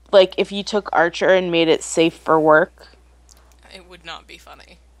 like if you took Archer and made it safe for work, it would not be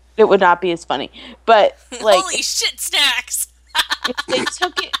funny. it would not be as funny. But like, Holy shit, snacks! if they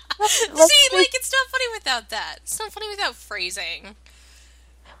took it, See, it's not funny without that. It's not funny without phrasing.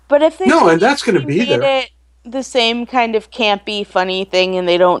 but if they And that's going to be made there. it the same kind of campy, funny thing, and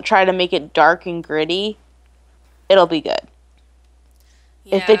they don't try to make it dark and gritty, it'll be good.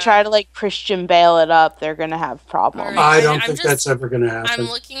 Yeah. If they try to like Christian Bale it up, they're gonna have problems. Alright. I don't I'm think just- that's ever going to happen. I'm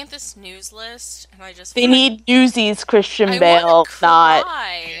looking at this news list, and I just They need Newsies Christian I Bale, wanna not cry.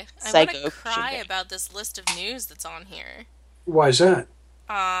 I Psycho want to Christian cry Bale. about this list of news that's on here. Why is that?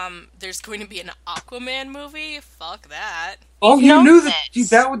 There's going to be an Aquaman movie. Fuck that. Oh, We've you known knew this.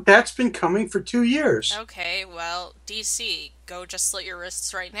 that's been coming for 2 years. Okay, well, DC, go just slit your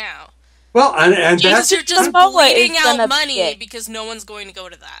wrists right now. Well, and Because that's you're just Momoa is bleeding gonna out money get- because no one's going to go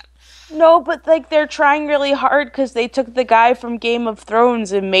to that. No, but like they're trying really hard because they took the guy from Game of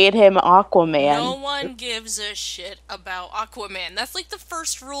Thrones and made him Aquaman. No one gives a shit about Aquaman. That's like the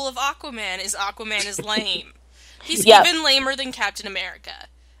first rule of Aquaman is Aquaman is lame. He's Yep. even lamer than Captain America.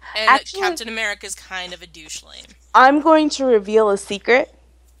 And Actually- Captain America's kind of a douche lame. I'm going to reveal a secret.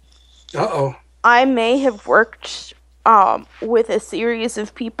 Uh-oh. I may have worked with a series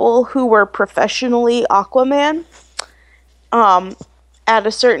of people who were professionally Aquaman at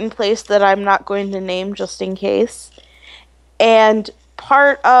a certain place that I'm not going to name just in case. And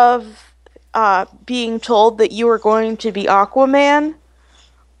part of being told that you were going to be Aquaman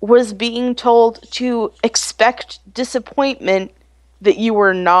was being told to expect disappointment that you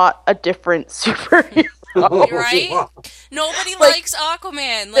were not a different superhero. Right? Wow. Nobody Like, likes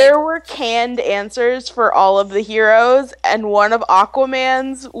Aquaman. Like, There were canned answers for all of the heroes, and one of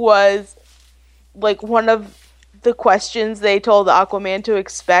Aquaman's was, like, one of the questions they told Aquaman to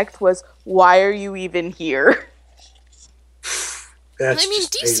expect was, why are you even here? That's I mean,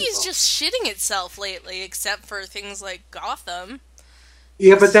 just DC is painful. just shitting itself lately, except for things like Gotham.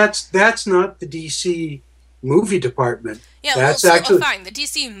 Yeah, but that's not the DC movie department. Yeah, That's well, so, actually- fine. The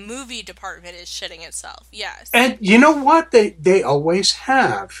DC movie department is shitting itself. Yes. And you know what? They always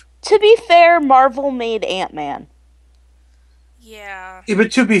have. To be fair, Marvel made Ant-Man. Yeah. Yeah,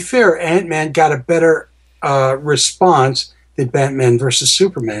 but to be fair, Ant-Man got a better response than Batman versus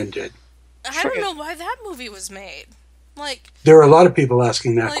Superman did. I don't know why that movie was made. Like, There are a lot of people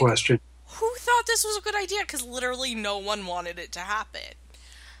asking that Like- question. who thought this was a good idea? Because literally no one wanted it to happen.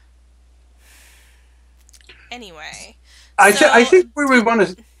 Anyway. I So- think where we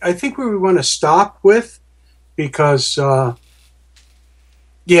want to stop with, because yeah,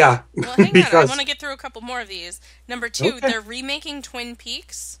 Well, hang on. I because want to get through a couple more of these. Number 2, Okay. they're remaking Twin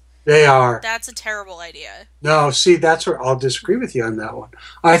Peaks. they are. That's a terrible idea. No, see, that's where I'll disagree with you on that one.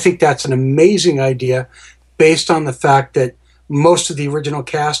 I think that's an amazing idea, based on the fact that most of the original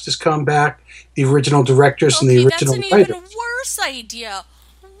cast has come back, the original directors and the Okay, that's original an even writers. worse idea.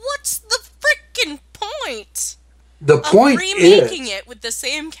 What's the freaking point The of point remaking is, it with the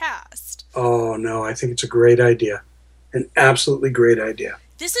same cast? oh no, I think it's a great idea, an absolutely great idea.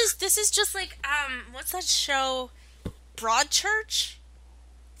 This is just like what's that show? Broadchurch?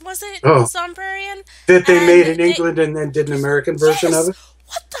 Was it Oh. Zombrarian? That they And made in they- England and then did an American version Yes! of it.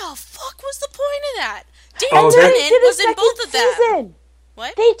 What the fuck was the point of that? Dan Oh, that- Tennant They did a was in second both of them. season.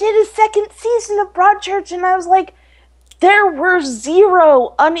 What? They did a second season of Broadchurch, and I was like, there were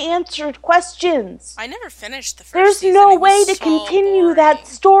 0 unanswered questions. I never finished the first There's season. no It was way to so continue boring. that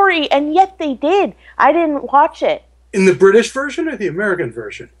story, and yet they did. I didn't watch it. In the British version or the American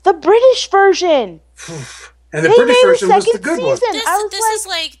version? The British version. And the They British made a version was the second good one. season. I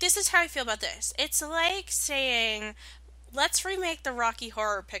was This is how I feel about this. It's like saying, let's remake the Rocky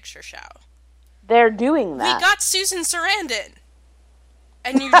Horror Picture Show. they're doing We that. got Susan Sarandon.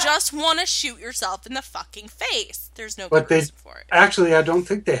 And you just want to shoot yourself in the fucking face. There's no But good they reason for it. actually, I don't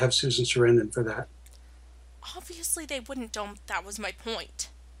think they have Susan Sarandon for that. Obviously they wouldn't. That was my point.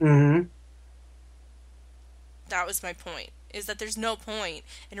 Mm-hmm. That was my point. is that there's no point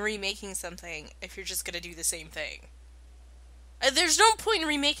in remaking something if you're just gonna do the same thing. There's no point in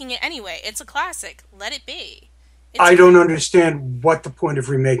remaking it anyway. It's a classic. Let it be. I don't understand what the point of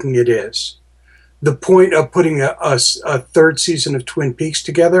remaking it is. The point of putting a third season of Twin Peaks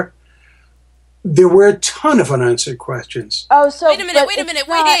together, there were a ton of unanswered questions. Oh, so wait a minute,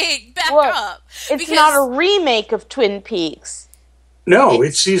 back up. It's not a remake of Twin Peaks. No,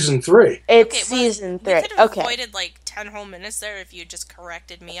 it's season 3. It's season 3. We could have avoided like 10 whole minutes there if you just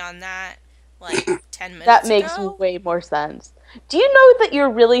corrected me on that, like 10 minutes That makes ago. way more sense. Do you know that you're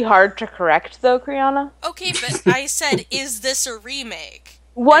really hard to correct, though, Kriana? Okay, but I said, is this a remake?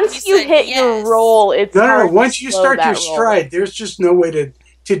 Once you hit your roll, it's hard to once you slow start that your roll. stride, there's just no way to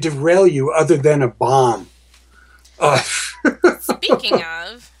derail you other than a bomb. Speaking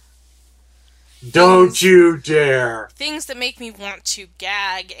of... Don't you dare. Things that make me want to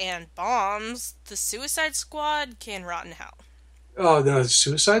gag and bombs, the Suicide Squad can rot in hell. Oh, no, the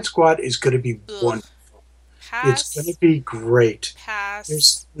Suicide Squad is going to be wonderful. It's going to be great.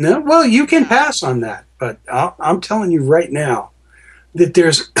 Pass. Well, you can pass on that, but I'm telling you right now that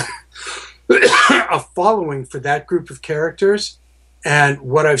there's a following for that group of characters, and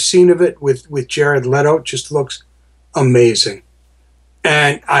what I've seen of it with Jared Leto just looks amazing.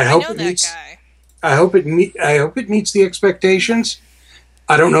 And I hope it meets. I hope it meets the expectations.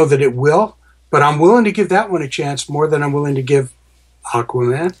 I don't know that it will, but I'm willing to give that one a chance more than I'm willing to give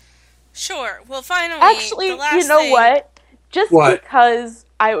Aquaman. Sure. Well, finally, Actually, the last you know thing... what? Just What? because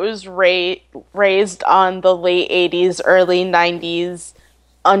I was raised on the late 80s, early 90s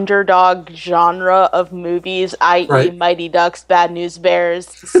underdog genre of movies, i.e. Right. Mighty Ducks, Bad News Bears,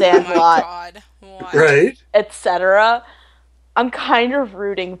 Sandlot, Right? etc., I'm kind of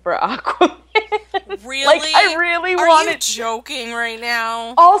rooting for Aquaman. Really? Like, I really Are want you it. joking right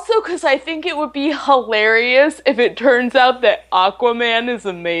now? Also, because I think it would be hilarious if it turns out that Aquaman is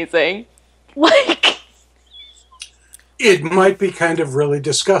amazing. Like, It might be kind of really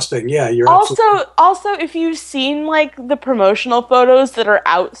disgusting. Yeah, you're also, if you've seen like the promotional photos that are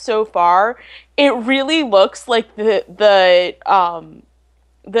out so far, it really looks like the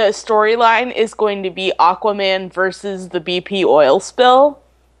storyline is going to be Aquaman versus the BP oil spill.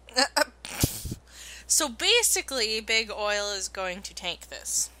 So basically, Big Oil is going to tank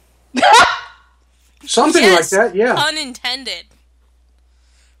this. something Yes, like that. Yeah. Pun intended.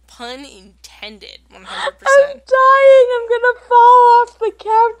 Pun intended. 100%. I'm dying. I'm gonna fall off the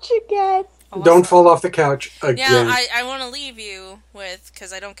couch again. Don't fall off the couch again. Yeah, I want to leave you with,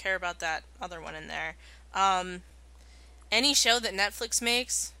 because I don't care about that other one in there. Any show that Netflix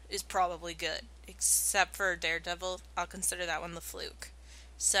makes is probably good, except for Daredevil. I'll consider that one the fluke.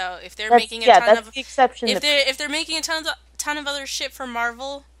 So if they're making a ton of the exception. if they're making a ton of other shit for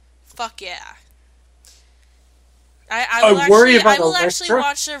Marvel, fuck yeah. I will actually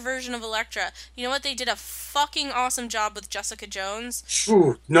watch their version of Elektra. You know what? They did a fucking awesome job with Jessica Jones.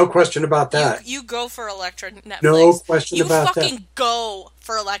 Ooh, no question about that. You go for Elektra, Netflix. No question about that. You fucking go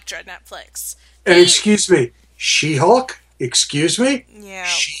for Elektra, Netflix. And excuse me, She-Hulk? Excuse me? Yeah.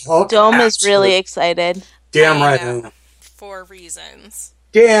 She-Hulk? Dome is Absolutely. really excited. Damn right I am. For reasons.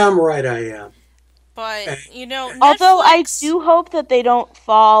 Damn right I am. But, you know, Although I Netflix- do hope that they don't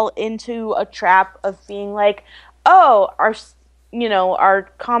fall into a trap of being like, oh, our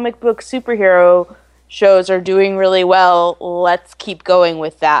comic book superhero shows are doing really well. Let's keep going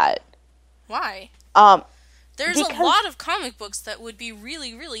with that. Why? There's Because- a lot of comic books that would be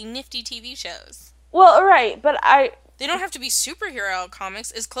really, really nifty TV shows. Well, right, but They don't have to be superhero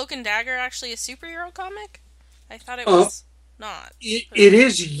comics. Is Cloak and Dagger actually a superhero comic? I thought it was not. It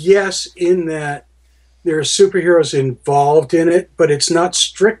is, yes, in that there are superheroes involved in it, but it's not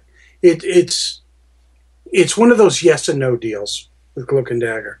strict. It's one of those yes and no deals with Cloak and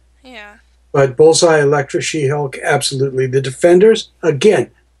Dagger. Yeah. But Bullseye, Elektra, She-Hulk, absolutely. The Defenders, again,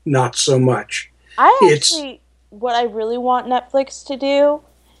 not so much. What I really want Netflix to do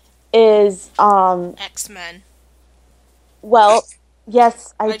is, X-Men. well,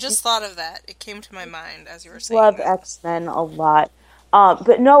 yes, I just thought of that. It came to my mind as you were saying love that. X-Men a lot.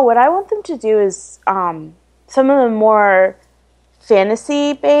 But no, what I want them to do is some of the more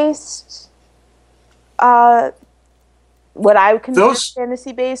fantasy-based, what I would consider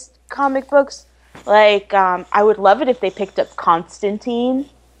fantasy-based comic books. Like, I would love it if they picked up Constantine.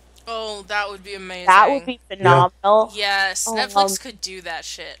 Oh, that would be amazing. That would be phenomenal. Yes, Netflix could do that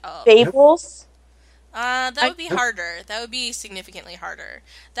shit up. Fables. That would be harder. That would be significantly harder.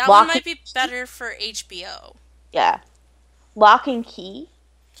 That Lock one might and be better for HBO. Yeah. Lock and Key.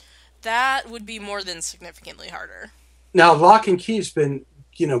 That would be more than significantly harder. Now, Lock and Key's been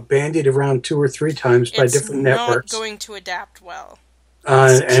bandied around 2 or 3 times by different networks. It's not going to adapt well.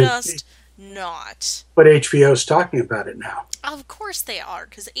 Not. But HBO's talking about it now. Of course they are,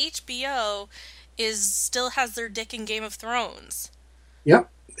 because HBO still has their dick in Game of Thrones. Yep,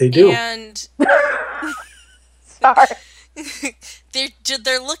 they do. And sorry,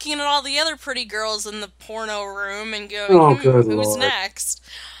 they're looking at all the other pretty girls in the porno room and going, good "Who's Lord. next?"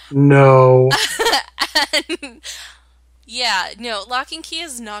 No. And, yeah, no, Lock and Key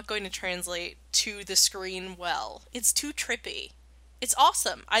is not going to translate to the screen well. It's too trippy. It's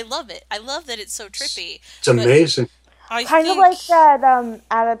awesome. I love it. I love that it's so trippy. It's amazing. Kind of like that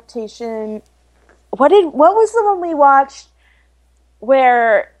adaptation. What was the one we watched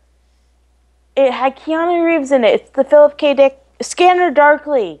where it had Keanu Reeves in it? It's the Philip K. Dick Scanner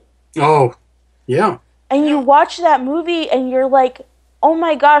Darkly. Oh, yeah. And you watch that movie and you're like, oh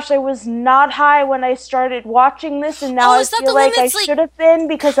my gosh, I was not high when I started watching this, and now I feel like I should have been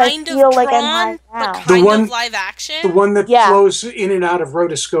because I feel like I'm high now. Kind of live action? The one that flows in and out of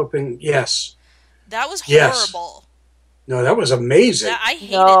rotoscoping, yes. That was horrible. No, that was amazing. I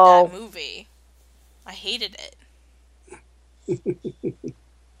hated that movie. I hated it.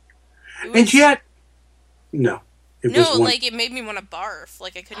 And yet, no. It made me want to barf.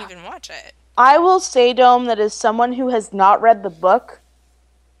 Like, I couldn't even watch it. I will say, Dome, that as someone who has not read the book,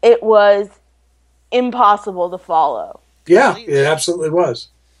 it was impossible to follow. Yeah, it absolutely was.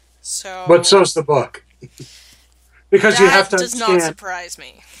 But so's the book. Because you have to understand... That does not surprise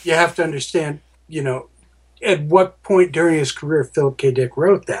me. You have to understand, at what point during his career Philip K. Dick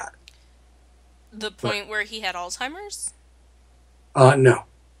wrote that. The point where he had Alzheimer's? No.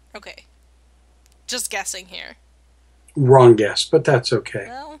 Okay. Just guessing here. Wrong guess, but that's okay.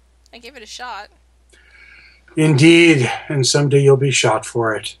 Well, I gave it a shot. Indeed, and someday you'll be shot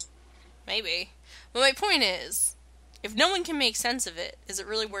for it. Maybe. But my point is, if no one can make sense of it, is it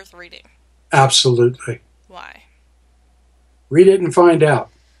really worth reading? Absolutely. Why? Read it and find out.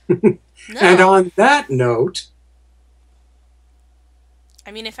 No. And on that note...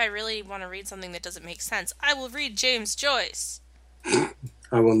 I mean, if I really want to read something that doesn't make sense, I will read James Joyce.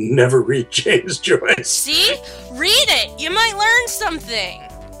 I will never read James Joyce. See? Read it! You might learn something!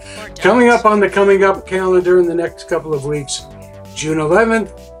 Coming up on the Coming Up calendar in the next couple of weeks, June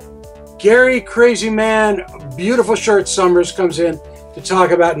 11th, Gary Crazy Man, Beautiful Shirt Summers comes in to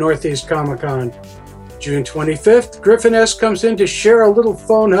talk about Northeast Comic-Con. June 25th, Griffin S. comes in to share a little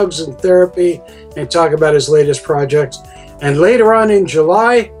phone hugs and therapy and talk about his latest projects. And later on in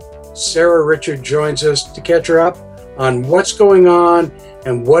July, Sarah Richard joins us to catch her up on what's going on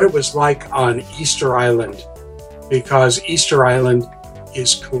and what it was like on Easter Island. Because Easter Island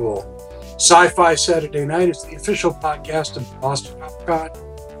is cool. Sci-Fi Saturday Night is the official podcast of Boston Comic Con,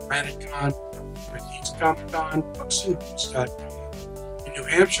 GraniteCon, Northeast Comic Con, BooksandNews.com. In New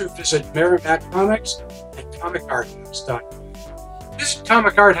Hampshire, visit Merrimack Comics and ComicArtHouse.com. Visit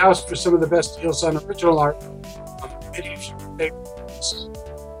Comic Art House for some of the best deals on original art on many of your favorites.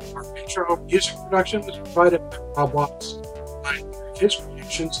 Our intro music production was provided by Rob Watts. His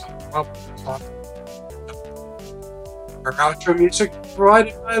creations on Rob.com. Our outro music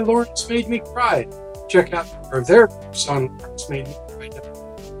provided by Lawrence Made Me Cry. Check out their groups on Lawrence Made Me Cry.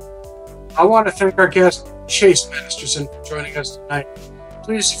 I want to thank our guest, Chase Masterson, for joining us tonight.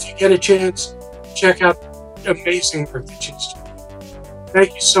 Please, if you get a chance, check out the amazing work that she's doing.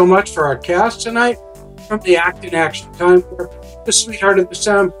 Thank you so much for our cast tonight. From the Act in Action Time Warp, the sweetheart of the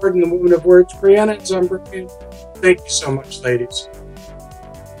soundboard and the woman of words, Brianna Zumberman. Thank you so much, ladies.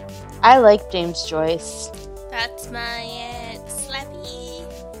 I like James Joyce. That's my slappy.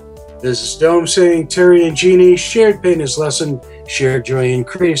 This is Dome saying, Terry and Jeannie, shared pain is lessened, shared joy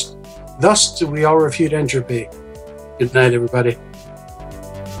increased. Thus do we all refute entropy. Good night, everybody.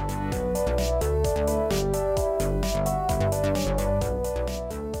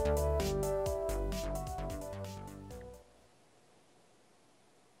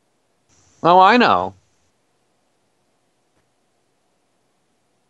 Oh, I know.